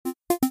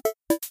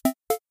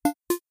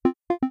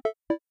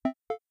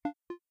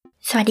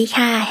สวัสดี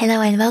ค่ะ Hello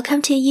and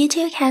welcome to You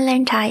Too Can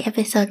Learn Thai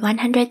episode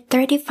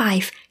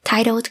 135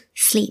 titled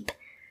Sleep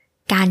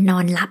การนอ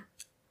นหลับ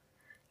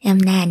I'm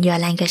Nan, your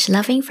language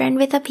loving friend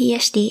with a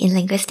PhD in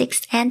linguistics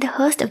and the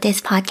host of this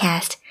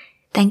podcast.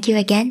 Thank you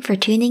again for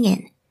tuning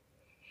in.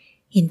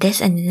 In this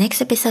and the next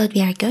episode,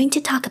 we are going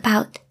to talk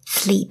about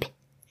sleep.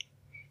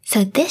 So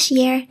this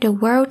year, the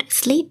World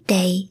Sleep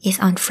Day is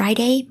on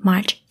Friday,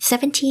 March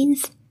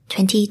 17th,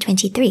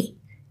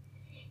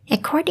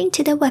 2023.According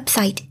to the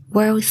website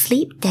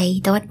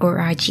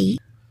worldsleepday.org,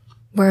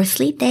 World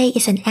Sleep Day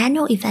is an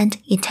annual event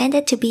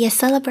intended to be a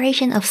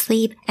celebration of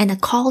sleep and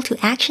a call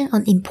to action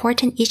on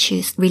important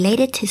issues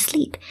related to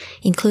sleep,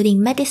 including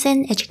medicine,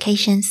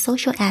 education,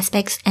 social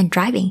aspects, and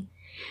driving.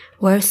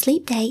 World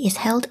Sleep Day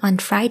is held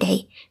on Friday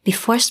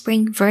before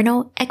spring vernal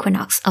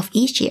equinox of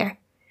each year.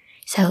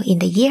 So in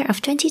the year of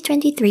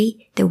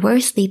 2023, the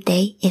World Sleep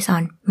Day is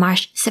on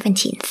March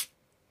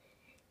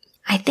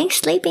 17th.I think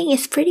sleeping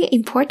is a pretty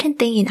important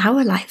thing in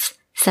our lives,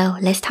 so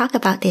let's talk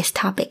about this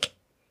topic.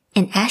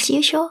 And as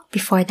usual,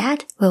 before that,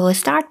 we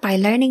will start by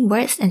learning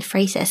words and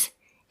phrases,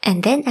 and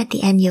then at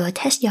the end you will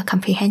test your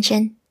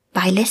comprehension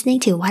by listening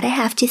to what I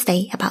have to say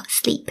about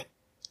sleep.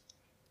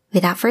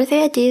 Without further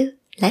ado,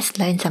 let's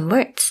learn some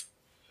words.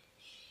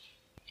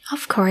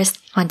 Of course,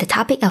 on the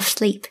topic of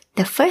sleep,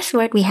 the first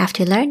word we have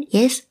to learn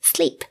is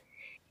sleep,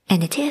 and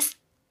it is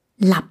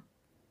หลับ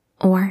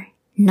or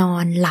นอ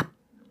นหลับ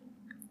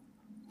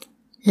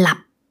หลับ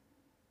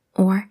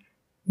or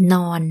น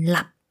อนห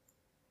ลับ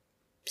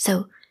So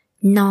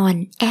นอน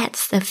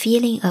adds the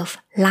feeling of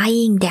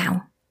lying down,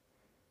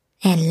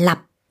 and หลับ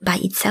by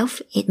itself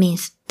it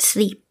means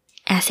sleep,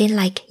 as in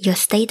like your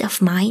state of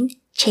mind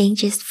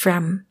changes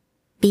from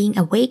being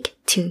awake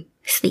to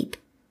sleep.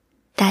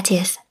 That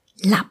is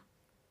หลับ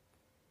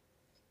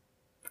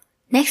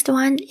Next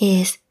one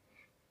is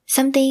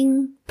something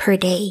per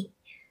day.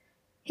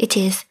 It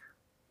is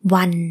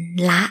วัน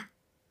ละ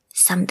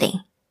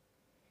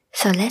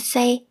something.So let's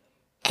say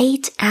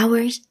 8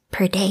 hours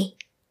per day.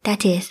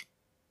 That is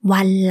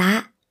วันละ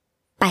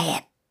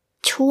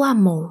8ชั่ว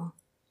โมง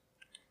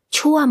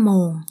ชั่วโม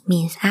ง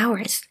means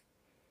hours.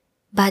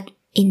 But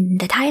in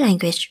the Thai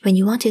language, when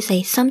you want to say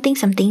something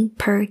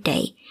per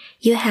day,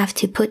 you have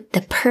to put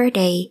the per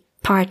day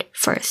part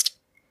first.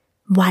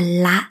 วัน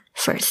ละ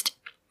first.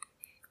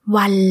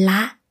 วันล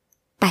ะ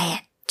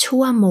8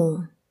ชั่วโมง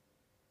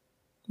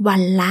วั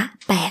นละ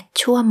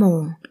8ชั่วโม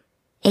ง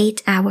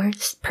 8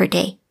 hours per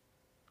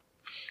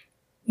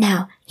day.Now,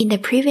 in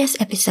the previous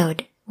episode,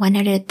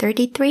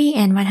 133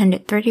 and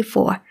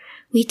 134,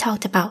 we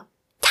talked about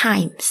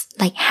times,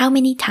 like how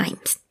many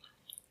times.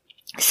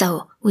 So,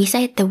 we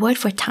said the word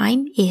for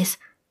time is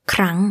ค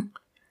รั้ง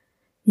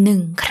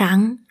 1 ครั้ง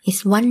is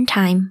one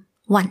time,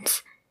 once.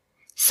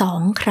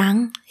 2 ครั้ง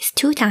is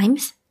 2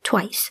 times,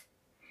 twice.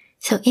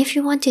 So, if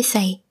you want to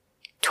say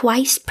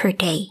twice per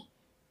day,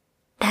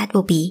 that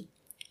will be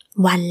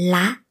วันล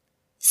ะ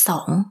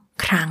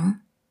2 ครั้ง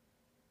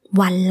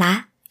วันละ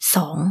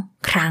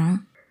2 ครั้ง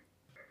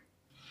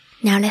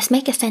Now let's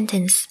make a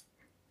sentence.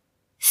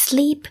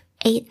 Sleep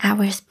 8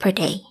 hours per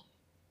day.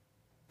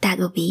 That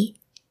will be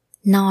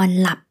นอน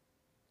หลับ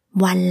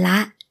วันละ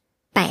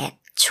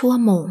8ชั่ว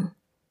โมง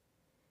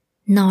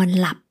นอน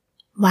หลับ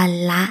วัน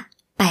ละ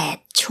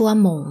8ชั่ว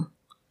โมง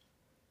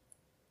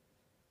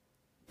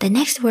The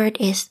next word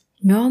is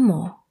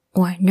normal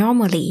or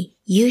normally,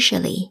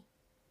 usually.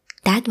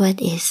 That word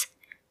is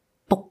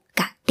ป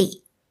กติ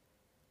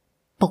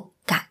ป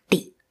ก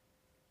ติ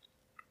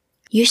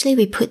Usually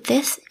we put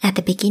this at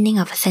the beginning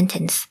of a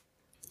sentence.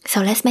 So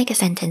let's make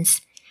a sentence.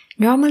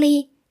 Normally,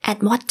 at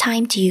what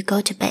time do you go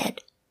to bed?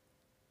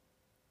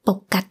 ป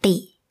กติ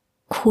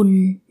คุณ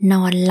น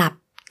อนหลับ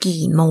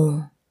กี่โมง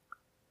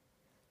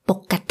ป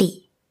กติ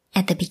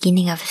at the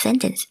beginning of a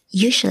sentence.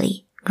 Usually,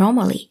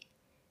 normally.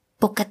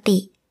 ปกติ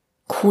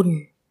คุณ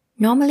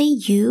Normally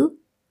you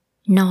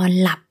นอน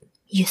หลับ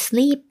You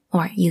sleep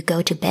or you go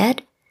to bed.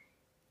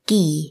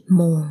 กี่โ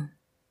มง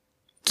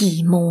กี่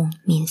โมง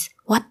means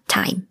what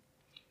time.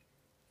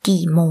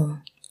กี่โมง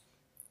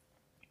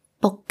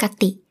ปก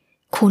ติ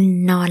คุณ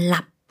นอนห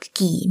ลับ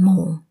กี่โม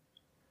ง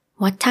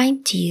What time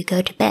do you go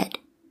to bed?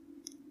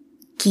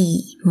 กี่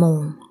โม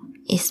ง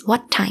is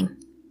what time.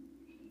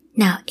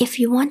 Now, if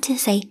you want to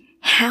say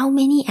how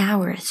many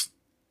hours,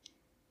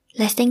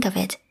 let's think of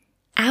it.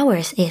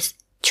 Hours is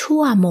ชั่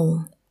วโมง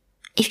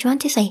If you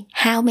want to say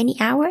how many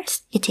hours,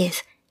 it is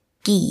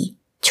กี่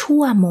ชั่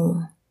วโมง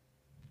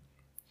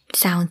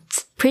Sounds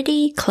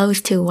pretty close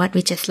to what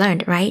we just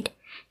learned, right?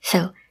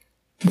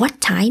 So,What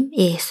time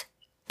is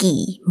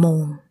กี่โม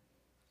ง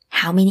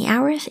How many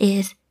hours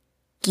is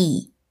กี่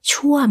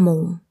ชั่วโม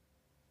ง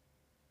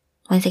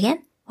Once again,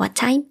 what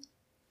time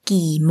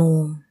กี่โม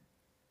ง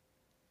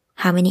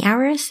How many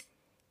hours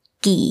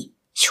กี่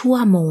ชั่ว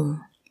โมง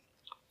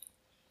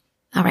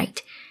Alright,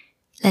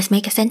 let's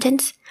make a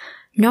sentence.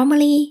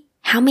 Normally,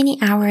 how many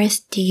hours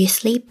do you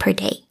sleep per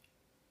day?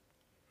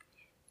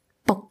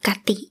 ปก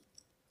ติ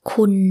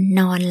คุณน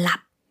อนหลั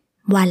บ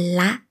วัน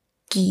ละ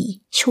กี่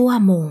ชั่ว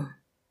โมง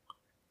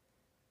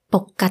ป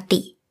ก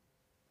ติ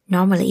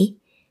normally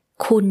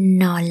คุณ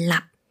นอนหลั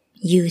บ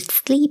you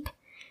sleep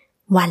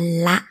วัน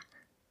ละ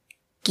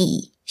กี่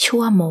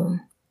ชั่วโมง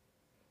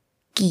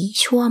กี่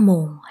ชั่วโม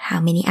ง how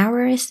many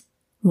hours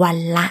วัน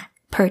ละ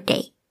per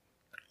day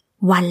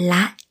วันล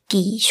ะ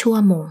กี่ชั่ว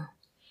โมง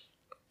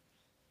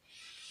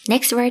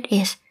next word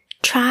is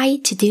try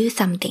to do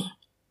something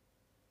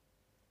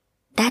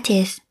that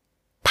is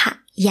พ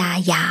ยา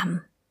ยาม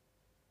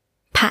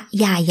พ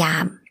ยายา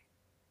ม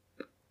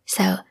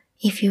so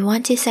if you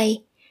want to say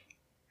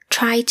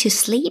try to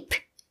sleep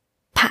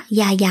พ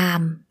ยายา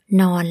ม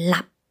นอนห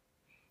ลับ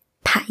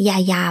พยา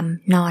ยาม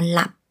นอนห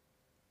ลับ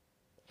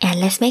and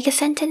let's make a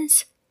sentence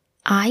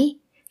I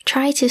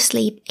try to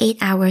sleep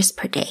 8 hours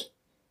per day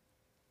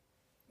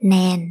แน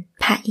น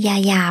พยา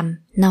ยาม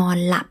นอน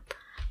หลับ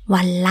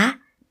วันละ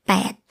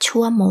8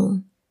ชั่วโมง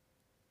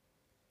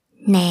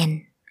แนน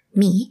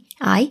me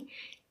I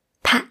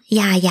พ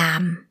ยายา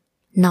ม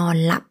นอน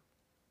หลับ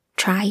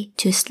try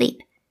to sleep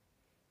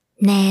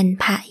แนน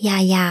พยา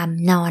ยาม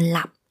นอนห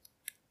ลับ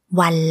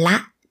วันละ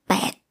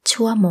8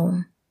ชั่วโมง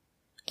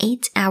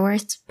8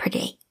 hours per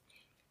day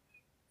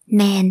แ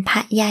นนพ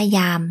ยาย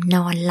ามน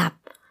อนหลับ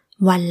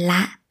วันล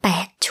ะ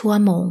8ชั่ว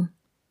โมง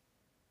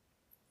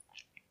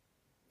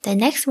The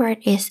next word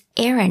is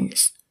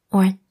errands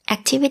or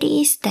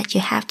activities that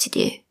you have to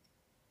do.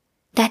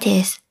 That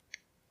is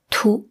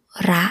ธุ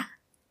ระ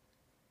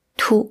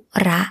ธุ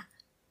ระ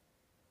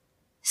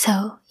So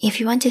if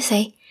you want to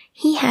say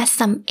he has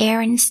some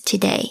errands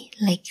today,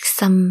 like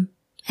some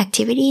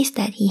activities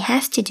that he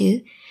has to do,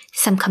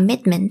 some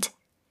commitment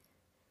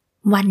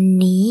วัน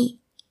นี้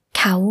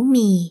เขา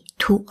มี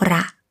ธุร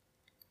ะ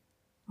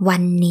วั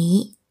นนี้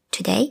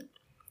today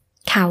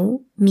เขา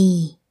มี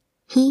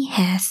he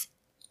has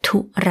ธุ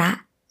ระ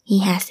he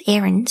has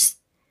errands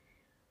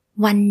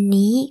วัน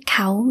นี้เข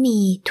ามี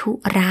ธุ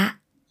ระ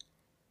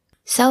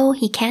so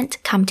he can't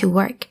come to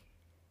work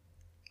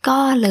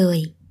ก็เลย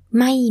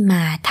ไม่ม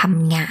าท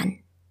ำงาน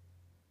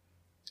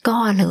ก็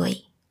เลย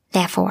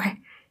therefore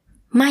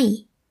ไม่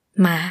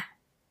มา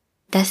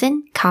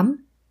doesn't come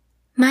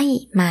ไม่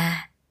มา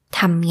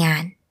ทำงา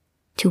น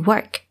to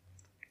work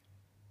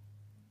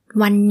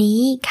วัน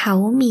นี้เขา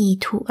มี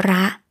ธุร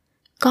ะ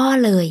ก็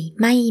เลย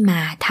ไม่ม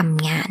าท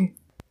ำงาน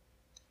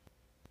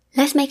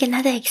Let's make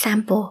another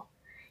example.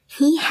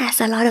 He has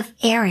a lot of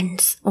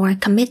errands or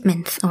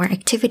commitments or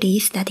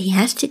activities that he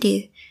has to do,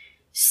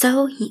 so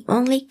he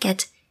only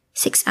gets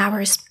 6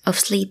 hours of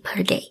sleep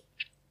per day.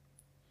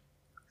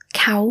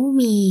 เขา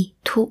มี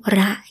ธุร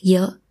ะเย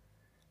อะ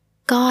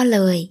ก็เล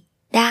ย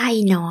ได้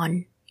นอน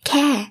แ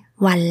ค่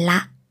วันละ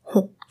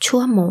6ชั่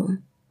วโมง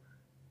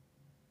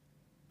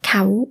เข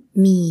า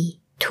มี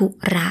ธุ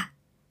ระ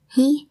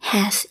He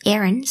has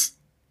errands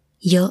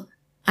เยอะ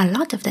a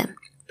lot of them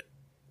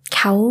เ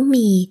ขา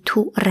มี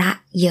ธุระ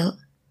เยอะ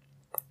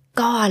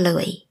ก็เล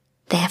ย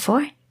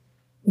therefore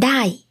ได้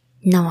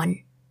นอน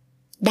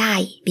ได้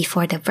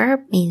before the verb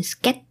means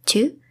get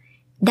to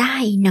ได้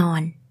นอ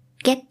น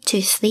get to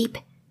sleep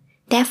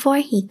therefore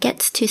he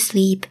gets to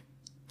sleep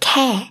แ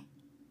ค่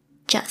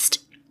just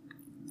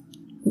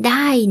ไ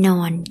ด้น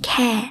อนแ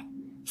ค่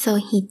so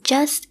he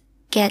just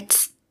gets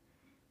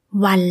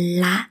วัน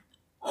ละ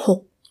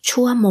6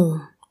ชั่วโมง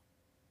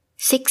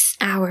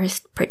6 hours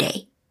per day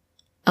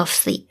of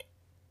sleep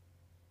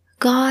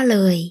ก็เล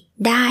ย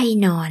ได้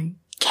นอน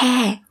แค่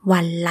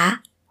วันละ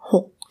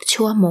6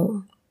ชั่วโมง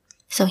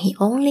so he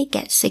only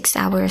gets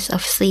 6 hours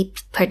of sleep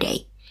per day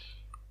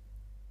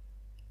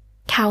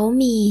เขา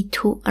มี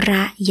ธุร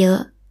ะเยอ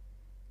ะ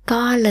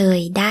ก็เลย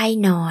ได้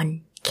นอน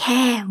แ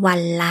ค่วั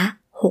นละ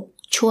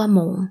6ชั่วโม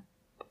ง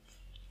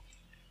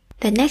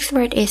The next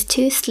word is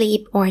to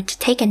sleep or to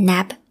take a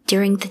nap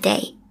during the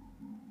day.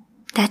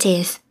 That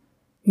is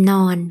น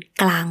อน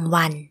กลาง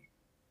วัน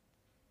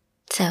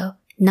So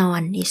นอ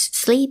น is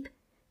sleep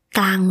ก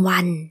ลางวั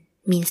น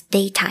means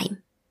daytime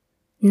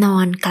นอ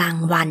นกลาง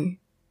วัน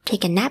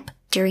take a nap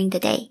during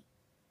the day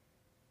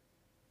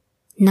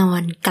นอ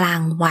นกลา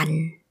งวัน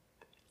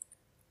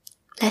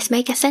Let's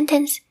make a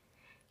sentence.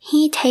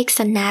 He takes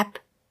a nap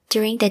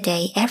during the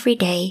day every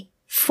day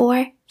for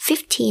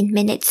 15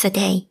 minutes a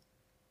day.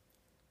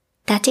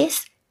 That is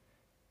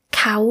เ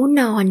ขา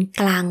นอน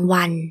กลาง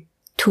วัน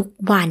ทุก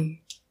วัน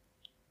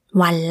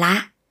วันละ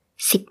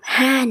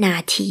15นา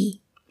ที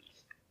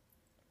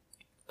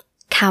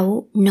เขา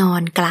นอ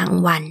นกลาง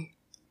วัน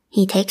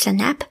He takes a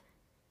nap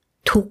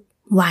ทุก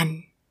วัน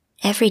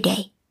every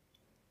day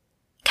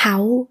เขา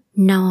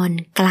นอน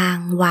กลาง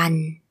วัน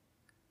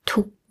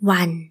ทุก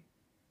วัน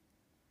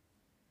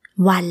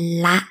วัน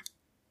ละ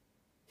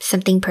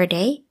something per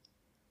day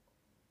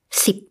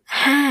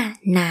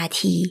 15นา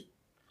ที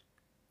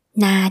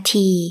นา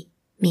ที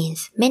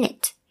means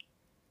minute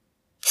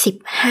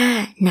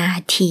 15นา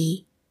ที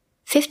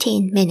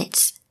15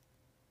 minutes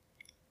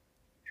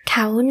เข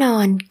านอ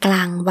นกล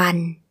างวัน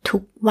ทุ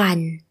กวัน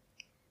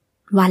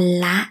วัน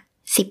ละ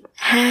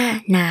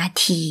15นา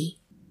ที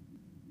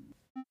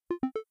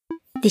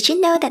Did you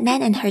know that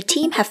Nan and her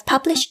team have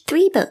published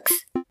 3 books?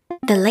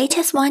 The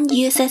latest one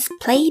uses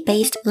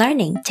play-based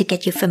learning to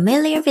get you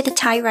familiar with the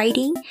Thai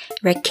writing,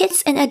 where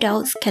kids and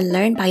adults can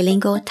learn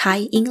bilingual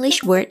Thai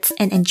English words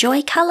and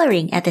enjoy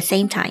coloring at the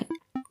same time.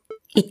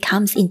 It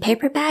comes in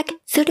paperback,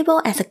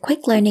 suitable as a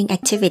quick learning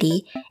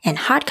activity, and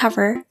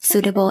hardcover,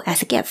 suitable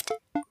as a gift.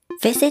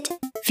 Visit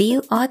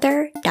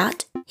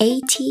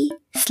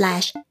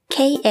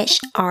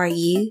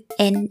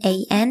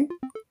viewauthor.at/KHRUNAN,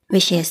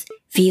 which is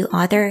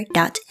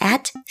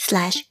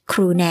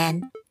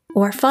viewauthor.at/Krunan,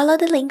 or follow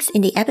the links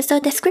in the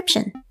episode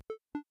description.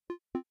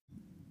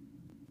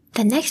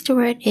 The next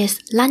word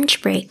is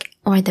lunch break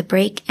or the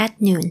break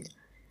at noon.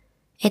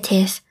 It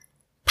is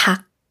พัก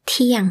เ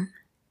ที่ยง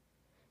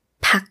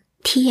พัก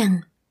เที่ยง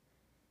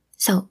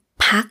So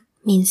พัก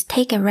means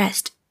take a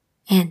rest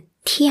and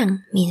เที่ยง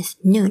means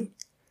noon.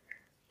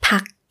 พั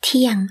กเ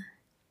ที่ยง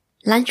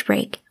lunch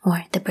break or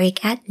the break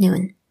at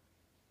noon.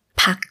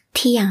 พักเ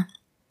ที่ยง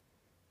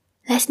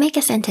Let's make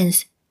a sentence.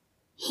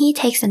 He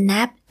takes a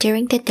nap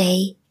during the day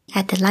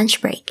at the lunch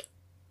break.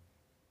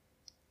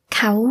 เข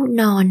า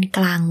นอนก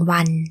ลาง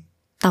วัน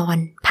ตอน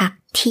พัก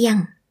เที่ยง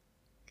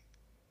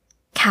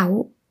เขา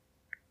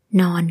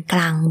นอนก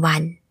ลางวั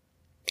น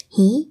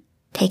He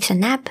takes a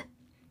nap.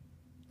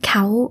 เข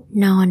า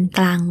นอนก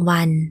ลาง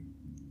วัน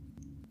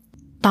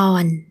ตอ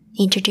น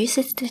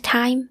introduces the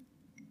time.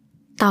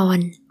 ตอน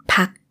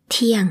พักเ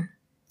ที่ยง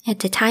at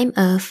the time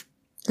of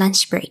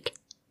lunch break.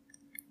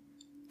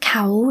 เข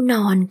าน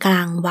อนกล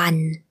างวัน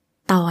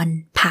ตอน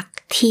พัก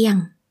เที่ยง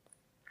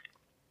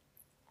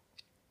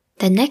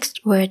The next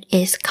word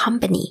is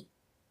company.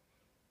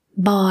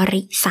 บ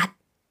ริษัท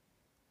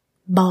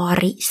บ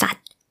ริษัท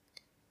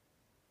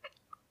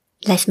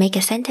Let's make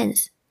a sentence.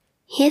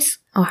 His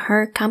or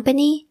her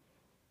company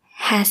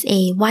has a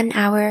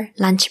 1-hour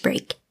lunch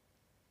break.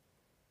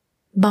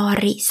 บ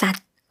ริษัท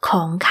ข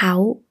องเขา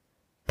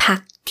พั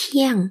กเ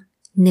ที่ยง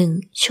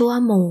1 ชั่ว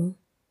โมง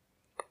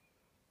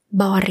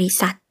บริ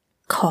ษัท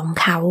ของ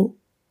เขา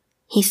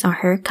His or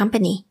her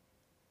company.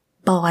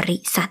 บริ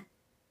ษัท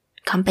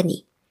company.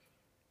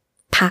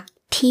 พัก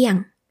เที่ยง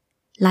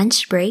lunch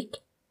break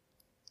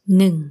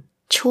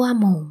 1 ชั่ว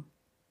โมง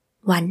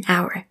 1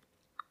 hour.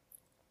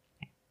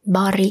 บ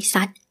ริ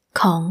ษัท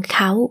ของเข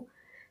า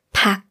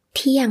พักเ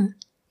ที่ยง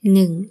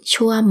1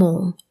 ชั่วโม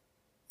ง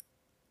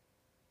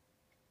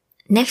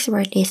Next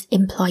word is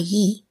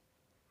employee.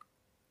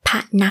 พ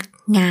นัก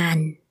งาน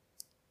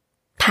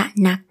พ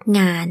นักง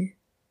าน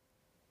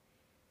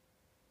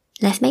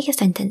Let's make a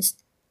sentence.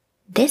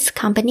 This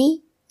company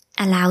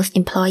allows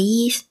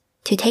employees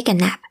to take a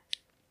nap.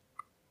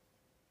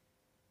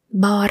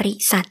 บริ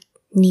ษัท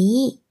นี้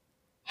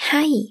ใ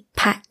ห้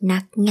พนั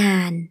กงา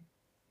น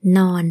น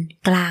อน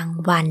กลาง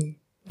วัน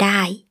ไ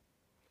ด้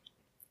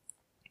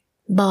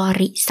บ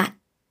ริษัท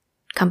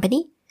company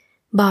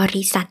บ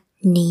ริษัท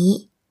นี้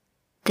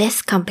this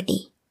company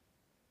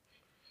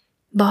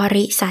บ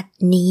ริษัท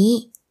นี้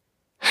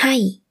ให้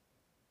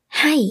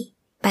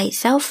by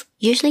itself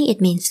usually it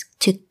means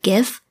to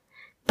give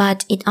but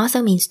it also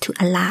means to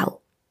allow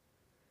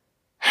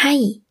ให้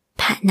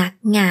พนัก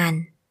งาน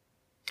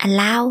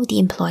allow the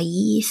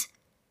employees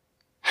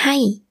ให้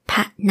พ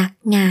นัก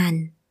งาน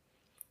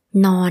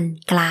นอน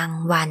กลาง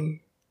วัน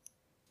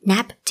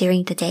nap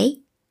during the day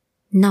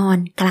นอน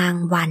กลาง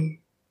วัน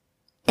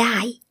ได้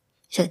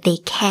so they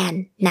can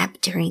nap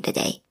during the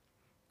day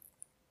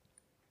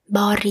บ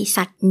ริ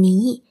ษัท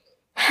นี้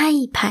ให้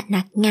พ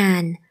นักงา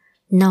น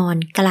นอน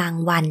กลาง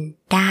วัน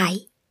ได้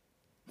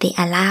they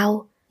allow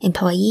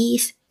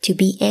employees to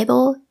be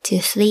able to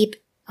sleep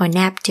or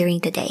nap during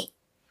the day.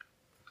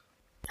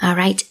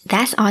 Alright,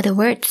 that's all the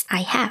words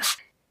I have.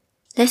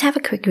 Let's have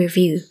a quick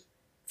review.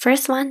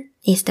 First one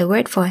is the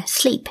word for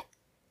sleep.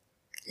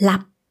 หลั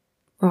บ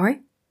or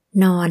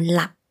นอนห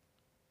ลับ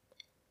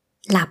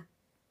หลับ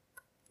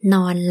น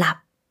อนหลับ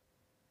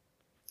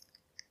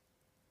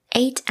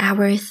 8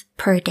 hours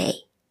per day.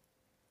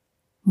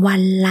 วั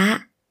นละ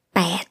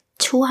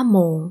8 ชั่วโม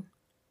ง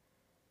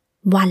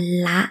วัน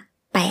ละ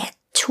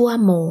8 ชั่ว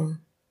โมง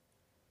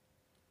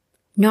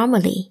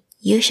Normally,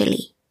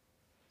 usually.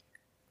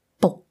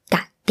 ปก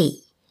ติ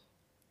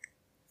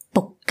ป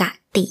ก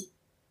ติ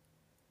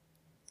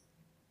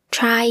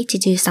Try to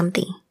do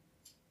something.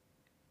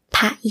 พ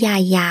ยา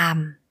ยาม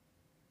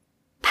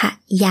พ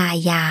ยา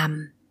ยาม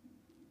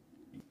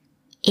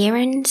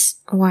Errands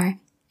or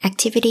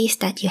activities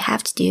that you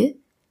have to do.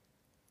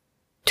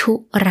 ธุ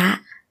ระ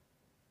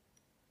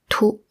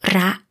ธุร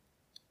ะ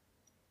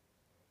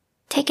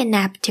Take a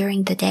nap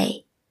during the day.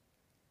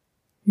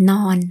 น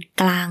อน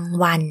กลาง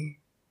วัน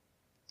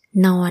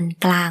นอน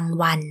กลาง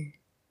วัน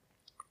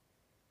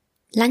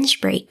Lunch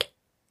break.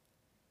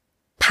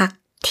 พัก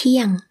เที่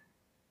ยง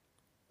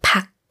พั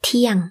กเ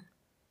ที่ยง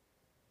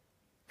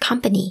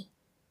Company.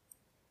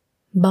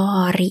 บ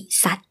ริ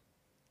ษัท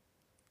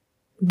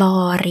บ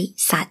ริ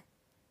ษัท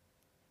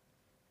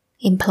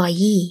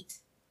Employee.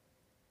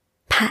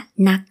 พ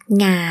นัก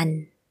งาน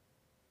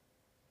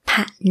พ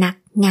นัก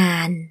งา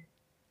น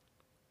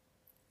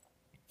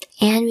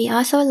And we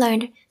also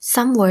learned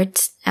some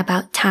words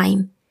about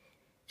time.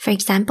 For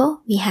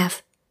example, we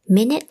have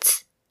minutes,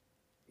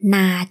 น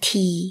า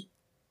ที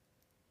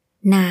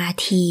นา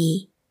ที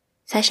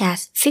such as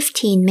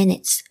 15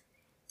 minutes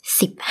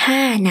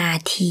 15 นา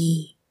ที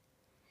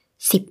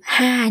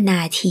15 น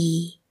าที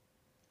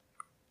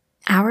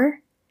hour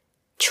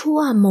ชั่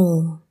วโม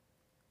ง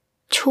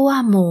ชั่ว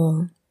โมง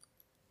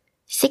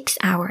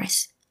 6 hours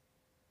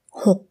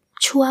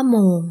 6 ชั่วโม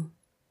ง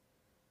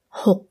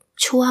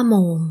6 ชั่วโม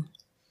ง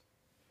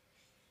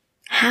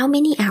how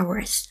many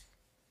hours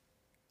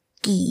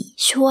กี่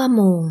ชั่วโ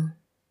มง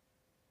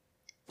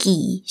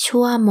กี่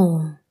ชั่วโมง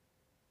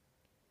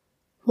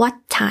what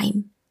time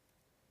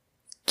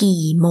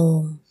กี่โม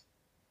ง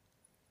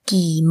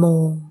กี่โม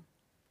ง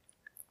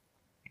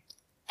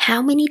how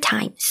many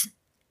times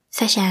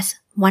such as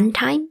one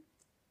time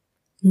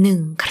หนึ่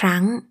งครั้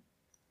ง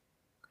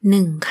ห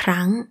นึ่งค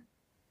รั้ง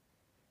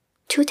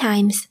two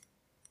times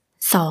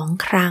สอง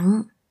ครั้ง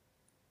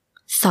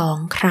สอง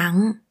ครั้ง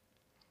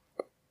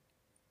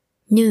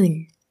noon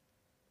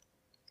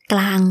ก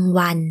ลาง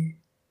วัน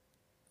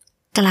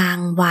กลาง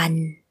วัน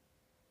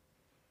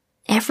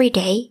every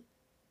day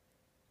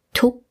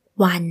ทุก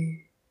วัน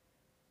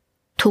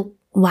ทุก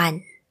วัน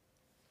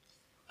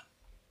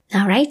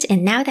Alright,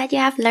 and now that you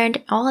have learned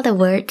all the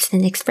words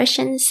and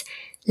expressions,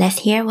 let's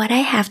hear what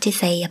I have to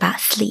say about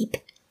sleep.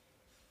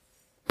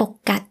 ป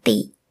กติ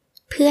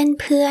เพื่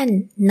อน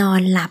นอ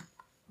นหลับ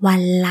วั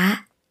นละ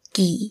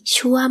กี่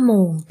ชั่วโม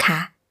งค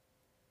ะ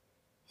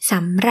ส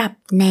ำหรับ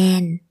แน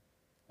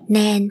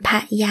นพ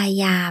ยา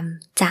ยาม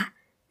จะ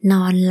น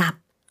อนหลับ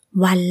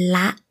วันล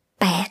ะ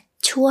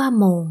8ชั่ว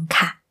โมง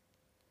ค่ะ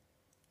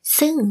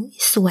ซึ่ง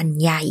ส่วน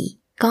ใหญ่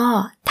ก็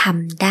ท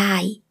ำได้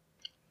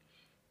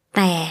แ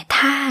ต่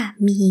ถ้า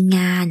มีง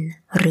าน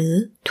หรือ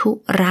ธุ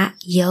ระ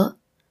เยอะ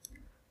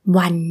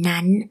วัน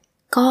นั้น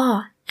ก็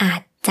อา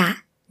จจะ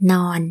น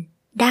อน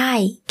ได้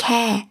แ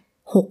ค่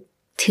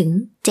6ถึง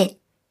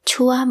7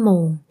ชั่วโม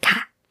งค่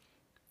ะ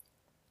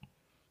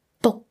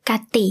ปก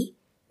ติ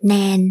แน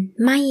น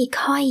ไม่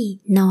ค่อย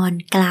นอน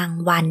กลาง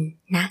วัน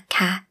นะค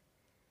ะ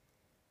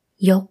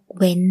ยก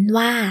เว้น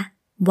ว่า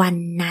วัน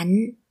นั้น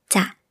จ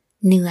ะ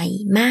เหนื่อย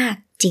มาก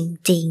จ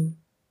ริง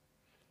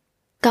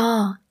ๆก็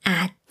อ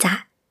าจจะ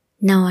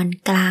นอน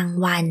กลาง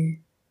วัน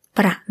ป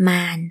ระม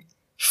าณ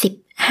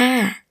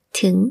15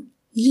ถึง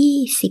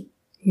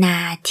20นา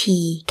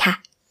ทีค่ะ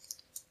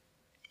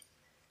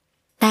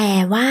แต่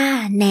ว่า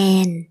แน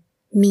น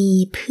มี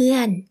เพื่อ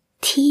น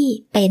ที่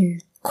เป็น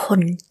ค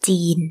น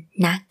จีน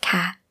นะค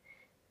ะ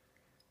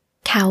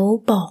เขา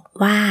บอก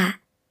ว่า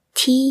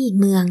ที่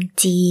เมือง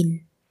จีน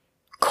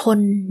คน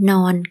น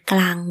อนก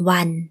ลาง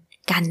วัน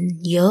กัน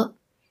เยอะ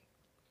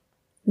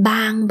บ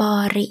างบ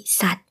ริ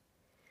ษัท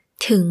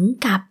ถึง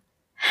กับ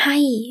ให้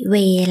เว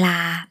ลา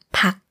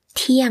พัก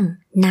เที่ยง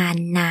น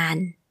าน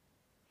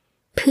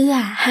ๆเพื่อ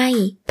ให้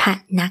พ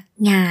นัก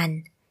งาน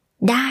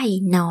ได้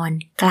นอน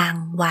กลาง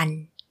วัน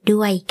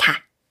ด้วยค่ะ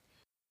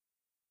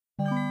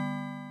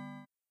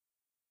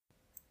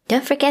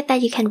Don't forget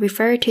that you can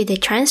refer to the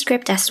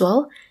transcript as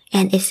well,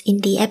 and it's in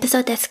the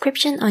episode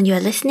description on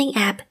your listening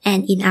app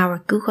and in our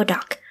Google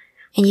Doc.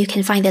 And you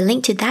can find the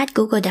link to that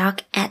Google Doc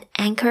at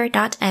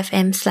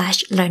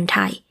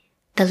anchor.fm/learnthai.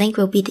 The link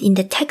will be in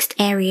the text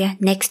area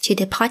next to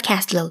the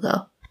podcast logo.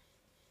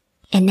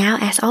 And now,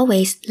 as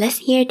always,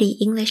 let's hear the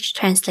English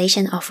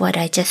translation of what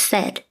I just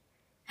said.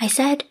 I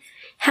said,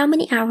 how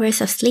many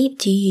hours of sleep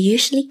do you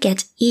usually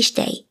get each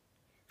day?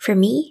 For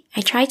me,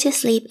 I try to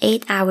sleep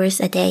 8 hours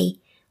a day,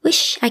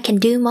 which I can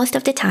do most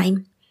of the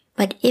time.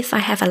 But if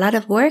I have a lot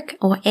of work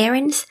or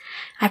errands,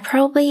 I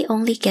probably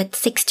only get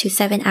 6 to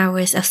 7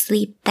 hours of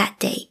sleep that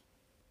day.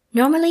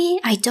 Normally,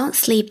 I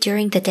don't sleep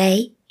during the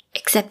day,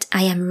 except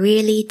I am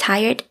really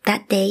tired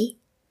that day.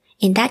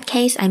 In that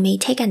case, I may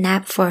take a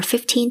nap for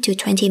 15 to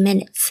 20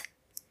 minutes.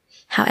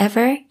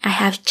 However, I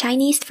have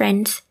Chinese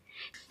friends.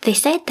 They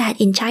said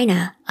that in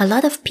China, a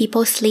lot of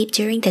people sleep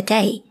during the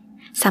day.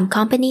 Some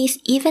companies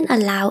even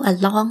allow a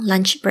long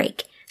lunch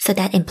break so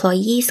that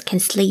employees can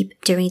sleep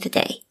during the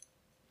day.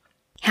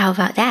 How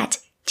about that?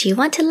 Do you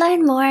want to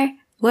learn more?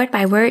 Word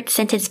by word,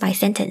 sentence by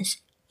sentence.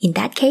 In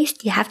that case,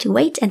 you have to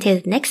wait until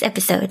the next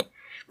episode,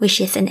 which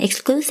is an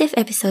exclusive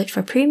episode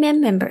for premium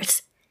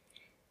members.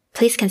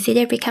 Please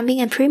consider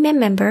becoming a premium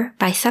member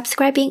by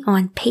subscribing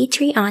on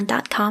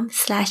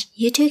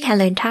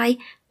patreon.com/youtubecanlearnthai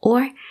or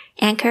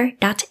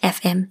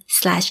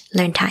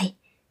anchor.fm/learnthai.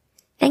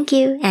 Thank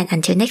you, and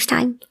until next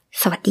time,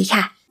 สวัสดี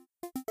ค่ะ